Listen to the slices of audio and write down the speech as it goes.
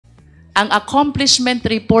Ang accomplishment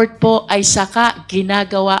report po ay saka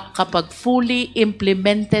ginagawa kapag fully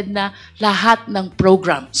implemented na lahat ng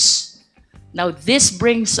programs. Now, this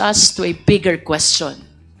brings us to a bigger question.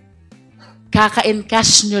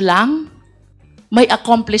 Kaka-encash nyo lang? May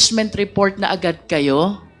accomplishment report na agad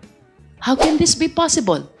kayo? How can this be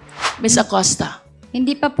possible, Ms. Acosta?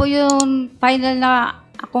 Hindi pa po yung final na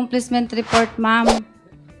accomplishment report, ma'am.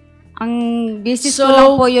 Ang basis ko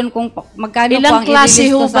lang po yun kung magkano po ilang ang klase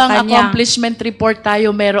i-release ho ko sa bang kanya. accomplishment report tayo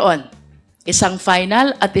meron? Isang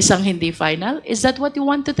final at isang hindi final? Is that what you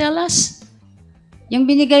want to tell us? Yung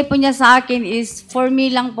binigay po niya sa akin is for me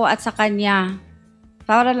lang po at sa kanya.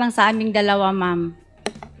 Para lang sa aming dalawa, ma'am.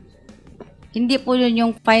 Hindi po yun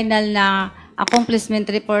yung final na accomplishment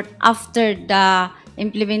report after the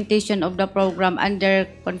implementation of the program under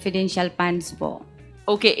confidential funds po.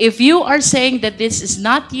 Okay, if you are saying that this is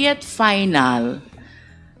not yet final,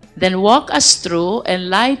 then walk us through,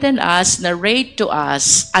 enlighten us, narrate to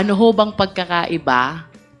us, ano ho bang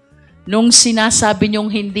pagkakaiba nung sinasabi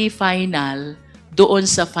niyong hindi final doon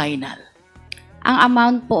sa final? Ang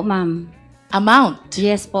amount po, ma'am. Amount?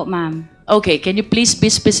 Yes po, ma'am. Okay, can you please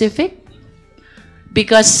be specific?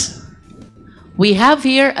 Because we have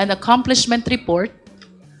here an accomplishment report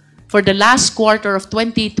for the last quarter of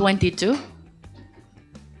 2022.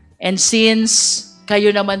 And since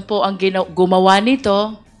kayo naman po ang gumawa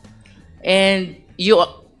nito, and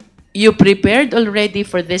you prepared already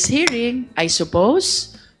for this hearing, I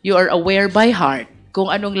suppose, you are aware by heart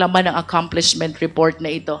kung anong laman ng accomplishment report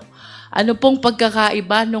na ito. Ano pong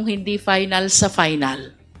pagkakaiba nung hindi final sa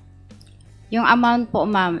final? Yung amount po,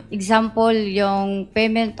 ma'am. Example, yung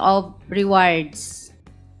payment of rewards.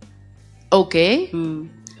 Okay.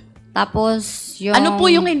 Tapos, yung... Ano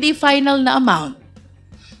po yung hindi final na amount?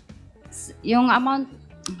 Yung amount...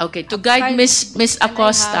 Okay, to guide Ms.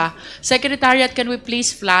 Acosta, Secretariat, can we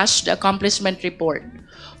please flash the accomplishment report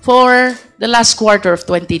for the last quarter of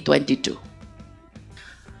 2022?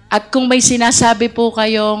 At kung may sinasabi po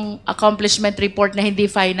kayong accomplishment report na hindi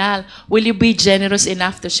final, will you be generous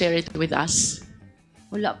enough to share it with us?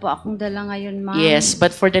 Wala po akong dala ngayon, ma'am. Yes,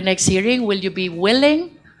 but for the next hearing, will you be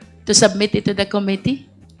willing to submit it to the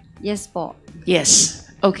committee? Yes po. Yes.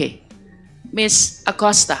 Okay. Ms.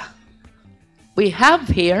 Acosta, we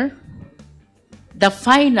have here the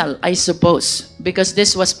final, I suppose, because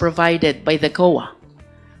this was provided by the COA,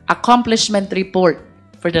 accomplishment report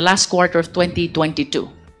for the last quarter of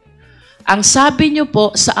 2022. Ang sabi niyo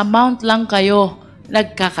po, sa amount lang kayo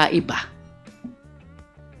nagkakaiba.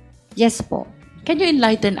 Yes po. Can you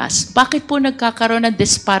enlighten us? Bakit po nagkakaroon ng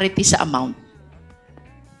disparity sa amount?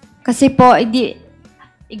 Kasi po,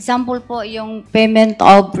 example po yung payment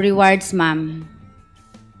of rewards, ma'am.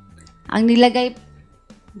 Ang nilagay,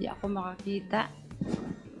 hindi ako makakita.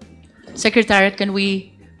 Secretariat, can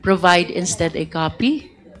we provide instead a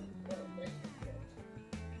copy?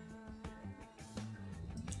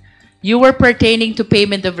 You were pertaining to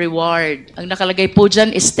payment of reward. Ang nakalagay po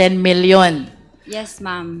dyan is 10 million. Yes,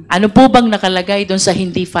 ma'am. Ano po bang nakalagay doon sa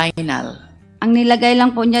hindi final? Ang nilagay lang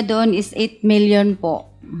po niya doon is 8 million po.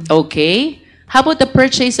 Okay. How about the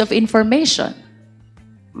purchase of information?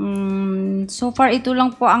 So far, ito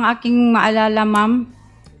lang po ang aking maalala, ma'am.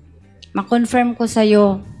 Ma-confirm ko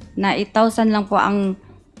sa'yo na 8,000 lang po ang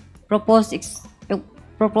proposed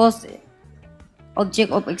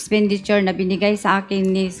object of expenditure na binigay sa akin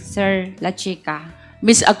ni Sir La Chica.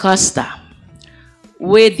 Ms. Acosta,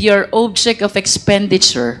 with your object of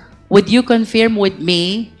expenditure, would you confirm with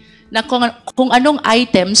me na kung anong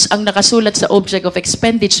items ang nakasulat sa object of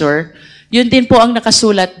expenditure, yun din po ang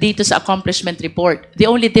nakasulat dito sa accomplishment report.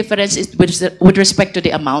 The only difference is with respect to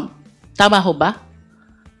the amount. Tama ho ba?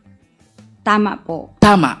 Tama po.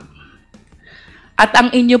 Tama. At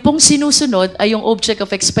ang inyo pong sinusunod ay yung object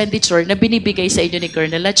of expenditure na binibigay sa inyo ni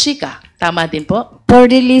Colonel La Chica. Tama din po? For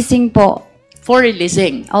releasing po. For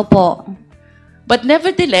releasing. Opo. But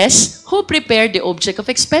nevertheless, who prepared the object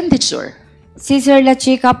of expenditure? Si Sir La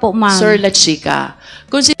Chica po, ma'am. Sir La Chica.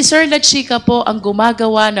 Kung si Sir La Chica po ang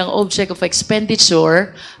gumagawa ng object of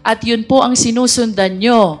expenditure at yun po ang sinusundan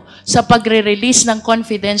nyo sa pagre-release ng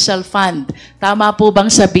confidential fund, tama po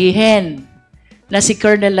bang sabihin na si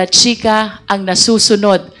Colonel La Chica ang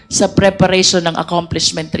nasusunod sa preparation ng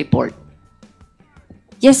accomplishment report?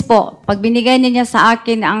 Yes po. Pag binigay niya sa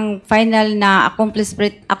akin ang final na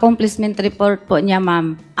accomplishment report po niya,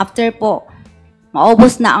 ma'am, after po,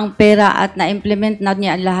 maubos na ang pera at na-implement na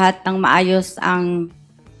niya lahat ng maayos ang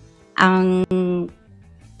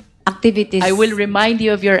activities. I will remind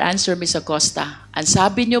you of your answer, Ms. Acosta. Ang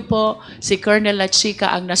sabi niyo po, si Colonel La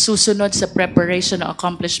Chica ang nasusunod sa preparation ng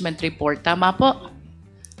accomplishment report. Tama po?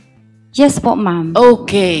 Yes po, ma'am.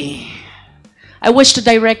 Okay. I wish to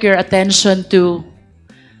direct your attention to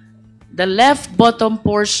the left bottom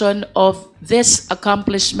portion of this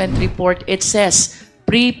accomplishment report. It says,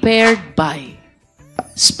 prepared by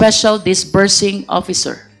Special Disbursing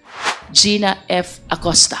Officer, Gina F.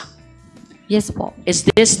 Acosta. Yes po. Is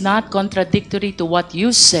this not contradictory to what you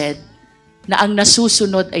said na ang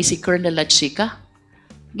nasusunod ay si Colonel Lachica?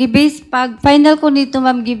 Gibase, pag final ko nito,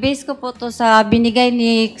 ma'am, gibase ko po to sa binigay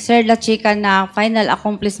ni Sir Lachica na final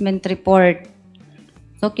accomplishment report.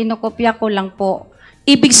 So, kinokopya ko lang po.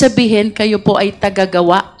 Ibig sabihin, kayo po ay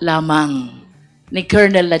tagagawa lamang ni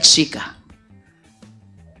Colonel Lachica.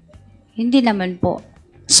 Hindi naman po.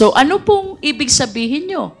 So, ano pong ibig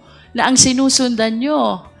sabihin nyo? Na ang sinusundan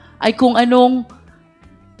nyo ay kung anong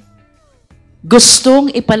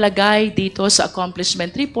gustong ipalagay dito sa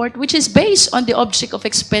accomplishment report, which is based on the object of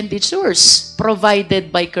expenditures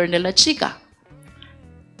provided by Colonel Lachica.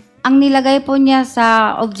 Ang nilagay po niya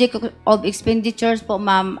sa object of expenditures po,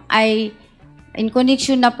 ma'am, ay in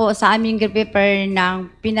connection na po sa aming prepare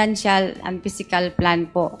ng financial and physical plan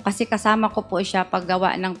po. Kasi kasama ko po siya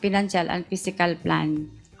paggawa ng financial and physical plan.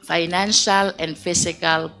 Financial and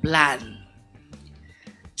physical plan.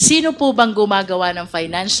 Sino po bang gumagawa ng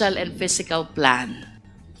financial and physical plan?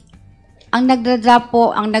 Ang nagdradraft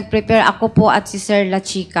po, ang nag-prepare ako po at si Sir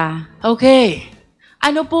Lachica. Okay.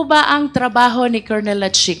 Ano po ba ang trabaho ni Colonel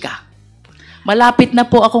Lachica? Malapit na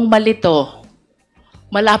po akong malito.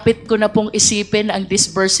 Malapit ko na pong isipin ang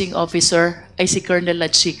disbursing officer ay si Colonel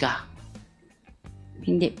Lachica.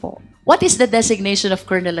 Hindi po. What is the designation of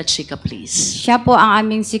Colonel Lachica, please? Siya po ang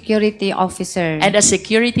aming security officer. And a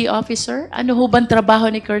security officer, ano ho bang trabaho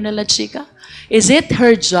ni Colonel Lachica? Is it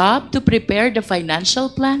her job to prepare the financial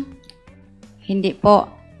plan? Hindi po.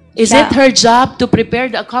 Is it her job to prepare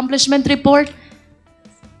the accomplishment report?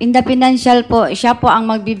 In the financial po, siya po ang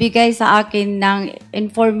magbibigay sa akin ng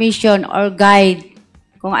information or guide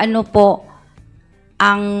kung ano po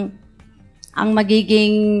ang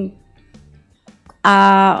magiging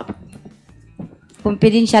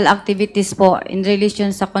confidential activities po in relation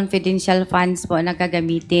sa confidential funds po na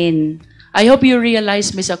gagamitin. I hope you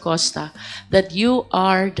realize, Ms. Acosta, that you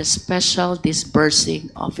are the Special Disbursing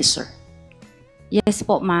Officer. Yes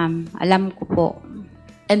po, ma'am. Alam ko po.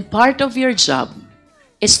 And part of your job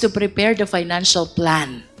is to prepare the financial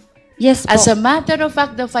plan. Yes po. As a matter of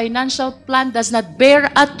fact, the financial plan does not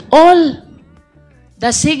bear at all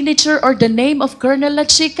the signature or the name of Colonel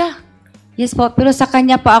Lachica. Yes po, pero sa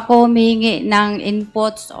kanya po ako humihingi ng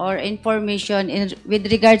inputs or information with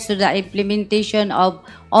regards to the implementation of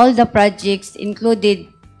all the projects included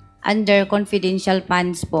under confidential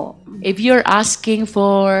funds po. If you're asking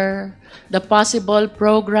for the possible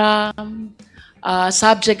program,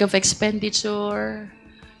 subject of expenditure,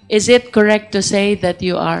 is it correct to say that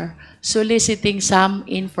you are soliciting some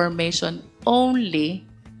information only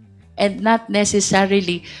and not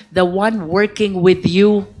necessarily the one working with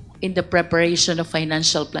you in the preparation of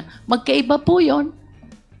financial plan? Magkaiba po yon.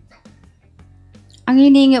 Ang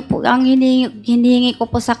hinihingi ko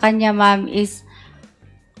po sa kanya, ma'am, is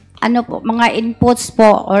ano po, mga inputs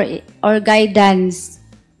po or guidance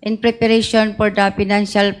in preparation for the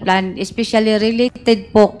financial plan, especially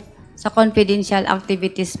related po sa confidential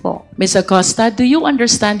activities po. Ms. Acosta, do you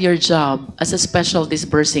understand your job as a Special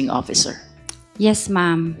Disbursing Officer? Yes,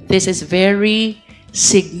 ma'am. This is very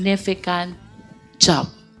significant job.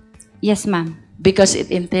 Yes, ma'am. Because it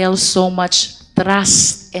entails so much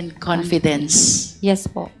trust and confidence. Yes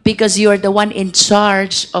po. Because you are the one in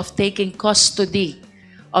charge of taking custody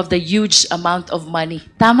of the huge amount of money.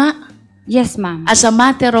 Tama? Yes, ma'am. As a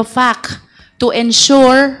matter of fact, to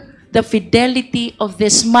ensure the fidelity of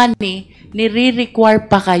this money, nire-require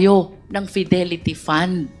pa kayo ng fidelity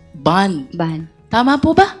bond. Tama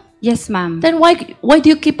po ba? Yes, ma'am. Then why do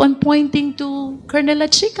you keep on pointing to Colonel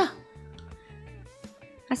Lachica?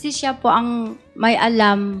 Kasi siya po ang may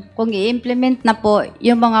alam kung i-implement na po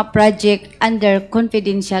yung mga project under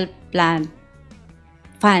confidential plan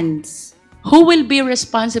funds. Who will be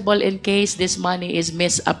responsible in case this money is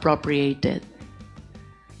misappropriated?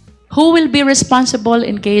 Who will be responsible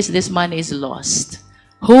in case this money is lost?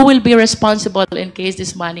 Who will be responsible in case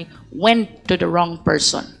this money went to the wrong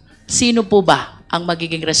person? Sino po ba ang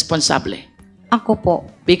magiging responsable? Ako po.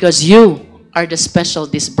 Because you are the Special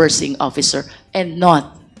Disbursing Officer and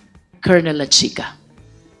not Colonel Lachica.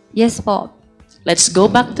 Yes po. Let's go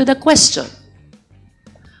back to the question.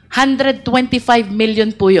 125 million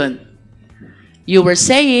po yun. You were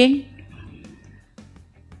saying,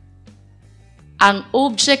 ang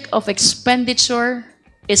object of expenditure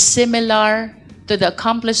is similar to the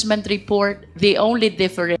accomplishment report. The only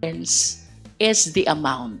difference is the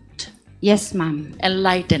amount. Yes, ma'am.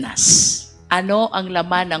 Enlighten us. ano ang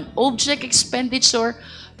laman ng object expenditure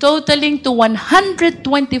totaling to 125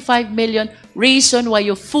 million, reason why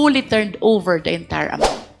you fully turned over the entire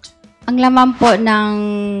amount. Ang laman po ng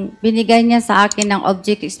binigay niya sa akin ng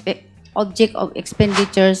object of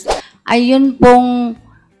expenditures ay yun pong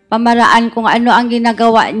pamaraan kung ano ang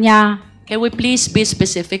ginagawa niya. Can we please be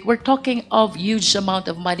specific? We're talking of huge amount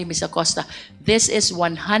of money, Ms. Acosta. This is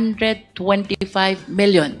 125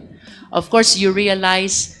 million. Of course, you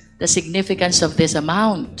realize the significance of this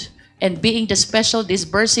amount. And being the Special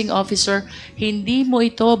Disbursing Officer, hindi mo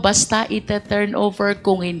ito basta ita-turn over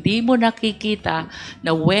kung hindi mo nakikita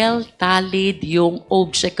na well-tallied yung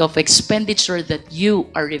object of expenditure that you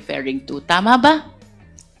are referring to. Tama ba?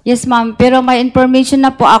 Yes, ma'am. Pero may information na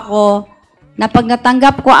po ako na pag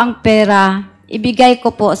natanggap ko ang pera, ibigay ko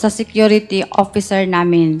po sa security officer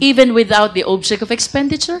namin. Even without the object of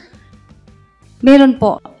expenditure? Meron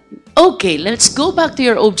po. Okay, let's go back to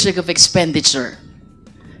your object of expenditure.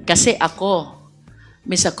 Kasi ako,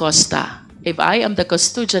 Ms. Acosta, if I am the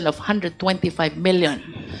custodian of 125 million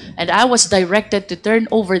and I was directed to turn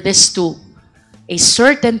over this to a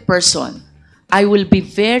certain person, I will be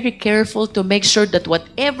very careful to make sure that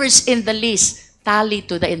whatever's in the list tally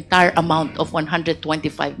to the entire amount of 125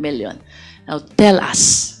 million. Now tell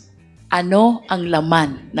us, ano ang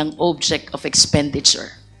laman ng object of expenditure?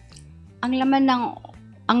 Ang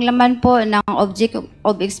laman po ng object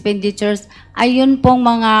of expenditures ay yun pong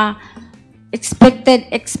mga expected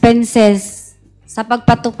expenses sa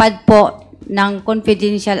pagpatupad po ng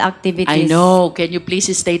confidential activities. I know. Can you please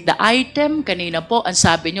state the item? Kanina po, ang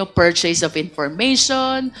sabi nyo, purchase of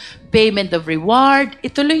information, payment of reward.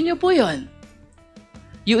 Ituloy nyo po yun.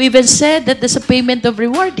 You even said that sa payment of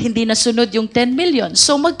reward, hindi nasunod yung 10 million.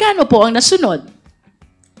 So magkano po ang nasunod?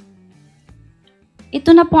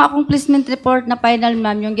 Ito na pong accomplishment report na final,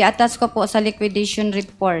 ma'am, yung gi-attach ko po sa liquidation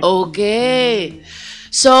report. Okay.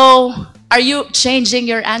 So, are you changing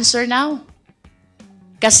your answer now?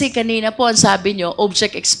 Kasi kanina po ang sabi nyo,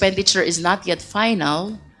 object expenditure is not yet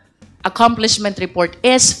final. Accomplishment report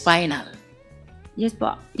is final. Yes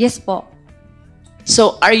po. Yes po.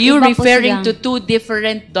 So, are you Iba po referring siya. to two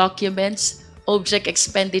different documents, object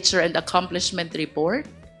expenditure and accomplishment report?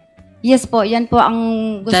 Yes po, yan po ang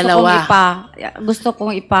Dalawa. gusto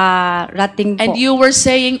kong iparating po. And you were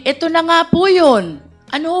saying, ito na nga po yun.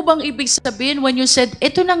 Ano bang ibig sabihin when you said,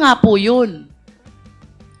 ito na nga po yun?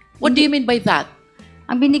 What do you mean by that?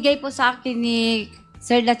 Ang binigay po sa akin ni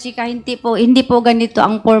Sir La Chica, hindi po ganito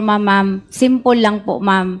ang forma, ma'am. Simple lang po,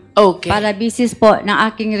 ma'am. Okay. Para basis po ng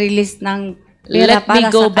aking release ng pera Let me para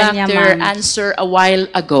go sa back kanya, to your ma'am. answer a while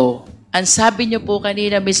ago. Ang sabi niyo po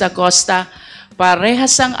kanina, Ms. Acosta,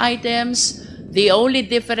 parehas ang items, the only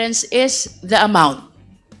difference is the amount.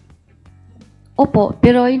 Opo,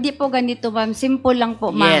 pero hindi po ganito, ma'am. Simple lang po,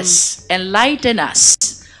 ma'am. Yes. Enlighten us.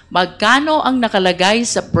 Magkano ang nakalagay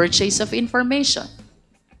sa purchase of information?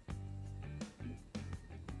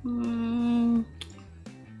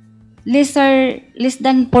 Less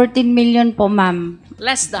than 14 million po, ma'am.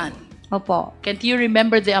 Less than. Opo. Can't you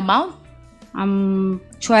remember the amount?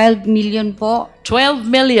 12 million po. 12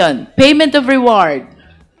 million. Payment of reward.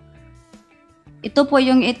 Ito po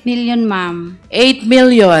yung 8 million, ma'am. 8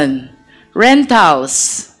 million.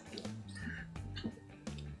 Rentals.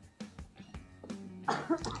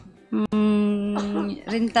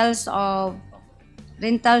 Rentals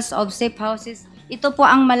of safe houses. Ito po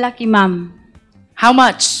ang malaki, ma'am. How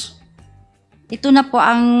much? Ito na po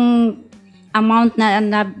ang amount na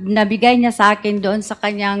nabigay niya sa akin doon sa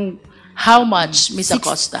kanyang How much, Ms.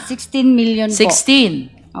 Acosta? 16 million po.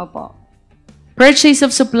 16. Opo. Purchase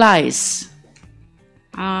of supplies.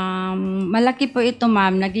 Malaki po ito,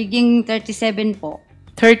 ma'am. Nagiging 37 po.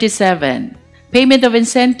 37. Payment of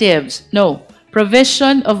incentives. No.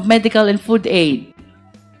 Provision of medical and food aid.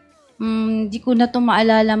 Di ko na ito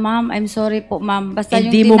maalala, ma'am. I'm sorry po, ma'am. Basta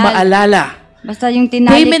Hindi mo maalala. Basta yung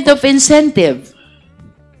tinali Payment of incentive.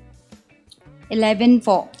 11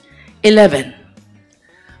 po. 11.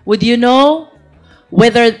 Would you know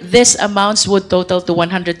whether this amounts would total to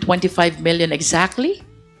 125 million exactly?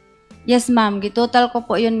 Yes, ma'am. Gitotal ko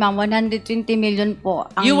po yun, ma'am. 120 million po.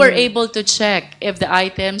 You were able to check if the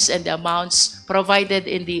items and the amounts provided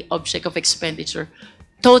in the object of expenditure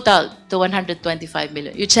total to 125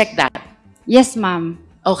 million. You checked that? Yes, ma'am.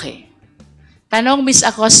 Okay. Tanong, Ms.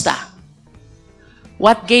 Acosta,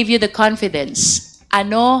 what gave you the confidence?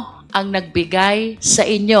 Ano ang nagbigay sa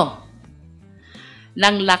inyo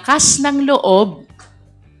ng lakas ng loob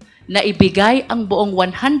na ibigay ang buong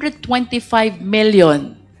 125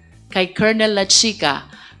 million kay Colonel La Chica,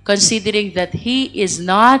 considering that he is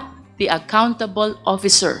not the accountable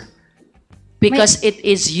officer because it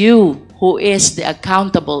is you who is the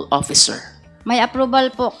accountable officer. May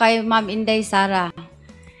approval po kay Ma'am Inday Sara.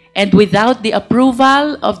 And without the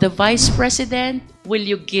approval of the Vice President, will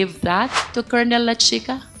you give that to Colonel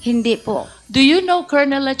Lachica? Hindi po. Do you know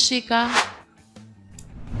Colonel Lachica?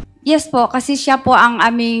 Yes po, kasi siya po ang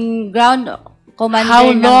aming ground commander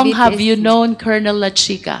How ng long BTS. have you known Colonel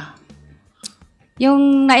Lachica?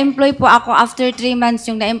 Yung na-employ po ako after 3 months,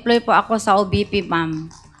 yung na-employ po ako sa OVP,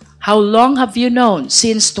 ma'am. How long have you known?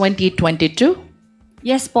 Since 2022?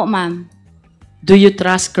 Yes po, ma'am. Do you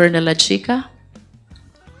trust Colonel Lachica?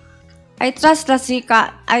 I trust Sir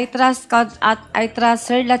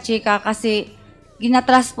Lachica kasi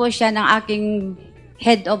ginatrust po siya ng aking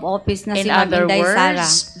head of office na si In Ma'am other Inday Sara.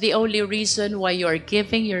 words, the only reason why you are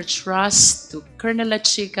giving your trust to Colonel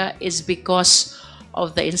Lachica is because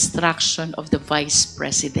of the instruction of the Vice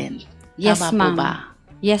President. Yes, Tama po ma'am. ba?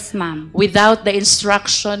 Yes, ma'am. Without the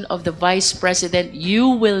instruction of the Vice President, you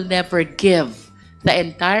will never give the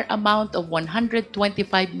entire amount of 125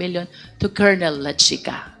 million to Colonel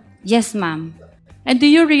Lachica. Yes, ma'am. And do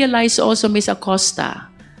you realize also, Ms.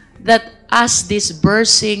 Acosta, that as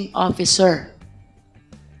disbursing officer,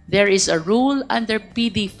 there is a rule under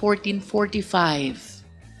PD 1445,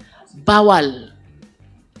 bawal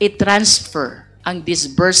i-transfer ang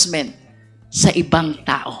disbursement sa ibang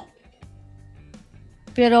tao.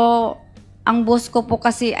 Pero ang boss ko po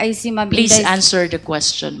kasi ay si Ma'am Please Inday. answer the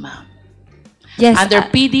question, ma'am. Yes, Under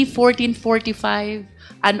PD 1445,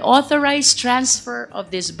 unauthorized transfer of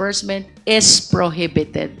disbursement is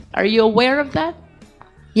prohibited. Are you aware of that?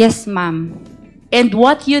 yes, ma'am. And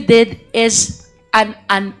what you did is an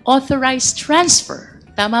unauthorized transfer.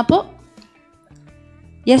 Tama po?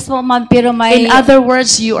 Yes po, ma'am, pero may... In other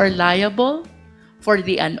words, you are liable for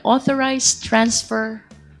the unauthorized transfer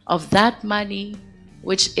of that money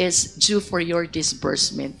which is due for your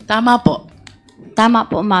disbursement. Tama po? Tama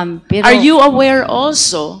po, ma'am. Pero Are you aware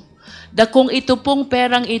also na kung ito pong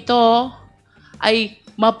perang ito ay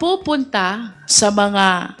mapupunta sa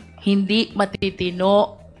mga hindi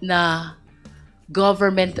matitino na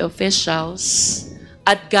government officials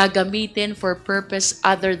at gagamitin for purpose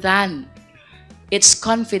other than its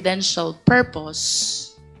confidential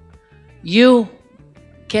purpose, you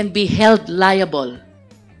can be held liable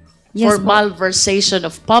Yes for po. malversation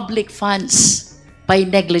of public funds by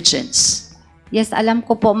negligence. Yes, alam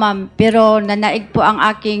ko po, ma'am. Pero nanaig po ang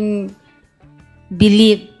aking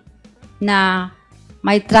belief na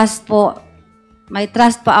may trust po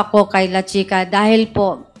ako kay Lachica dahil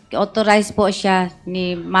po authorized po siya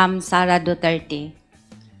ni Ma'am Sara Duterte.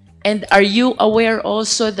 And are you aware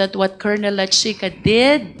also that what Colonel Lachica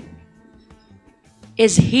did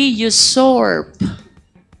is he usurped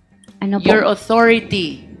Ano po? your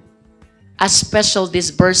authority as Special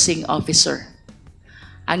Disbursing Officer.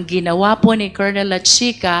 Ang ginawa po ni Colonel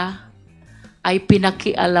Lachica ay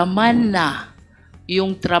pinakialaman na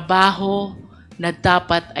yung trabaho na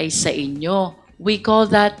dapat ay sa inyo. We call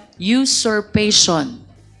that usurpation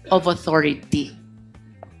of authority.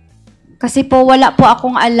 Kasi po wala po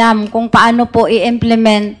akong alam kung paano po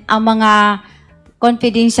i-implement ang mga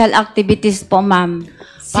confidential activities po, ma'am.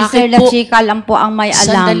 Si Bakit Sir po- Lachica lang po ang may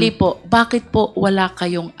alam. Sandali po, bakit po wala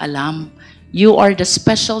kayong alam? You are the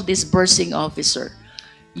Special Disbursing Officer.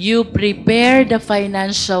 You prepare the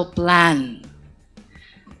financial plan.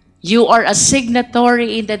 You are a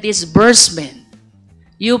signatory in the disbursement.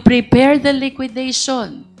 You prepare the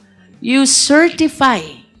liquidation. You certify.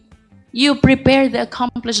 You prepare the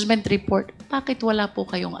accomplishment report. Bakit wala po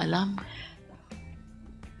kayong alam?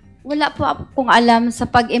 Wala po akong alam sa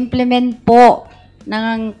pag-implement po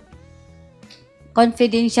ng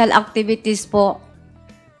confidential activities po.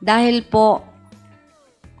 Dahil po,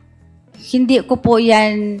 hindi ko po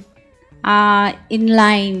yan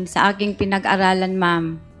inline sa aking pinag-aralan, ma'am.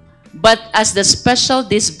 But as the Special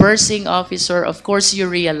Disbursing Officer, of course you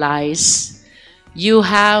realize you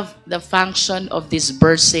have the function of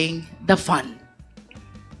disbursing the fund.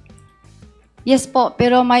 Yes po,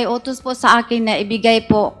 pero may utos po sa akin na ibigay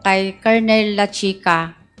po kay Colonel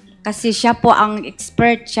Lachica. Kasi siya po ang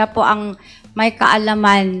expert, siya po ang may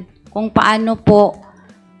kaalaman kung paano po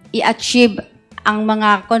i-achieve ang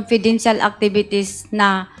mga confidential activities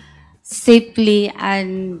na safely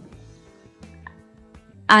and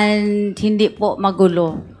hindi po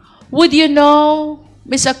magulo. Would you know,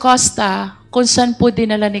 Ms. Acosta, kung saan po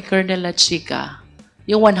dinala ni Colonel Lachica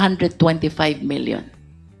yung 125 million?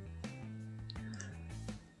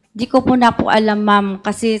 Di ko po na po alam, ma'am,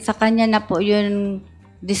 kasi sa kanya na po yun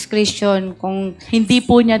discretion kung Hindi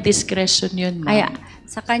po niya discretion yun, ay, ma'am.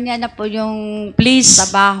 sa kanya na po yung Please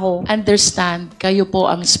trabaho. understand, kayo po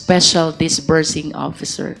ang Special Disbursing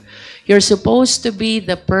Officer. You're supposed to be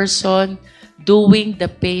the person doing the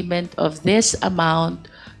payment of this amount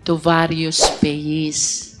to various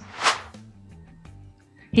payees.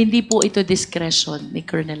 Hindi po ito discretion ni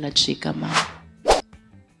Colonel Chica, ma'am.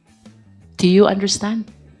 Do you understand?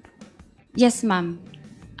 Yes, ma'am.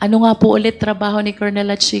 Ano nga po ulit trabaho ni Colonel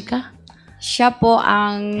Chica? Siya po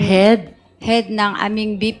ang Head. head ng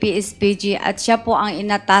aming BPSPG at siya po ang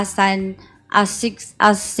inatasan as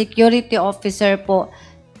security officer po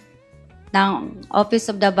ng Office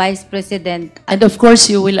of the Vice President. And of course,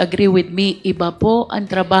 you will agree with me, iba po ang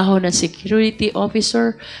trabaho ng security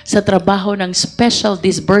officer sa trabaho ng Special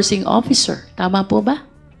Disbursing Officer. Tama po ba?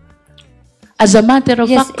 As a matter of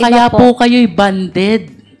Yes, fact, kaya iba po kayo'y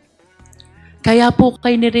banded. Kaya po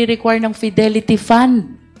kayo nire-require ng Fidelity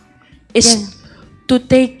Fund is Yes. to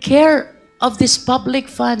take care of these public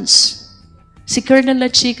funds. Si Colonel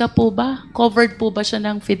Chica po ba? Covered po ba siya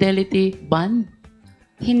ng Fidelity Bond?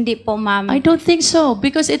 Hindi po, ma'am. I don't think so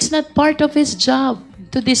because it's not part of his job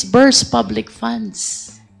to disburse public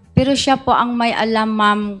funds. Pero siya po ang may alam,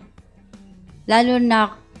 ma'am, lalo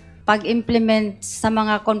na pag-implement sa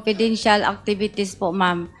mga confidential activities po,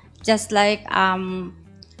 ma'am. Just like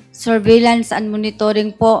surveillance and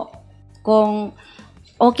monitoring po. Kung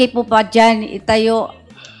okay po pa dyan, itayo,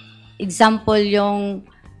 example, yung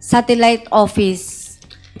satellite office.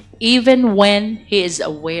 Even when he is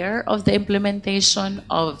aware of the implementation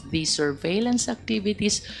of the surveillance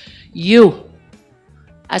activities, you,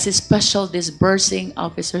 as a special disbursing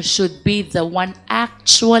officer, should be the one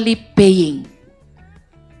actually paying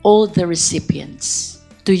all the recipients.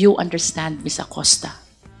 Do you understand, Ms. Acosta?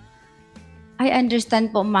 I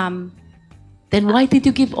understand po, ma'am. Then why did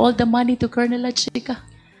you give all the money to Colonel Chica?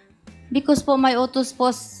 Because po may utos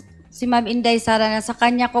po si Ma'am Inday Sara na sa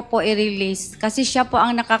kanya ko po i-release. Kasi siya po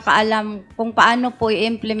ang nakakaalam kung paano po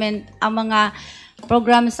i-implement ang mga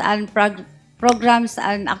programs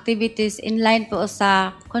and activities in line po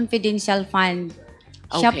sa confidential fund.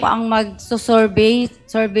 Siya Okay. po ang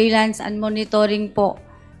surveillance and monitoring po.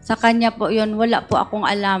 Sa kanya po yun, wala po akong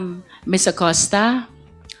alam. Ms. Acosta,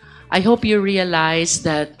 I hope you realize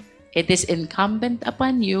that it is incumbent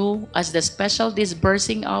upon you as the Special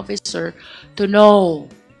Disbursing Officer to know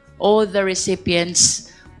all the recipients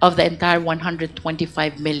of the entire 125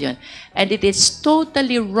 million. And it is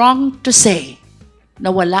totally wrong to say na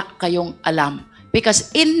wala kayong alam. Because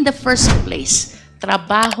in the first place,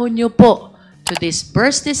 trabaho nyo po to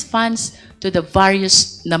disburse these funds to the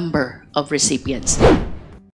various number of recipients.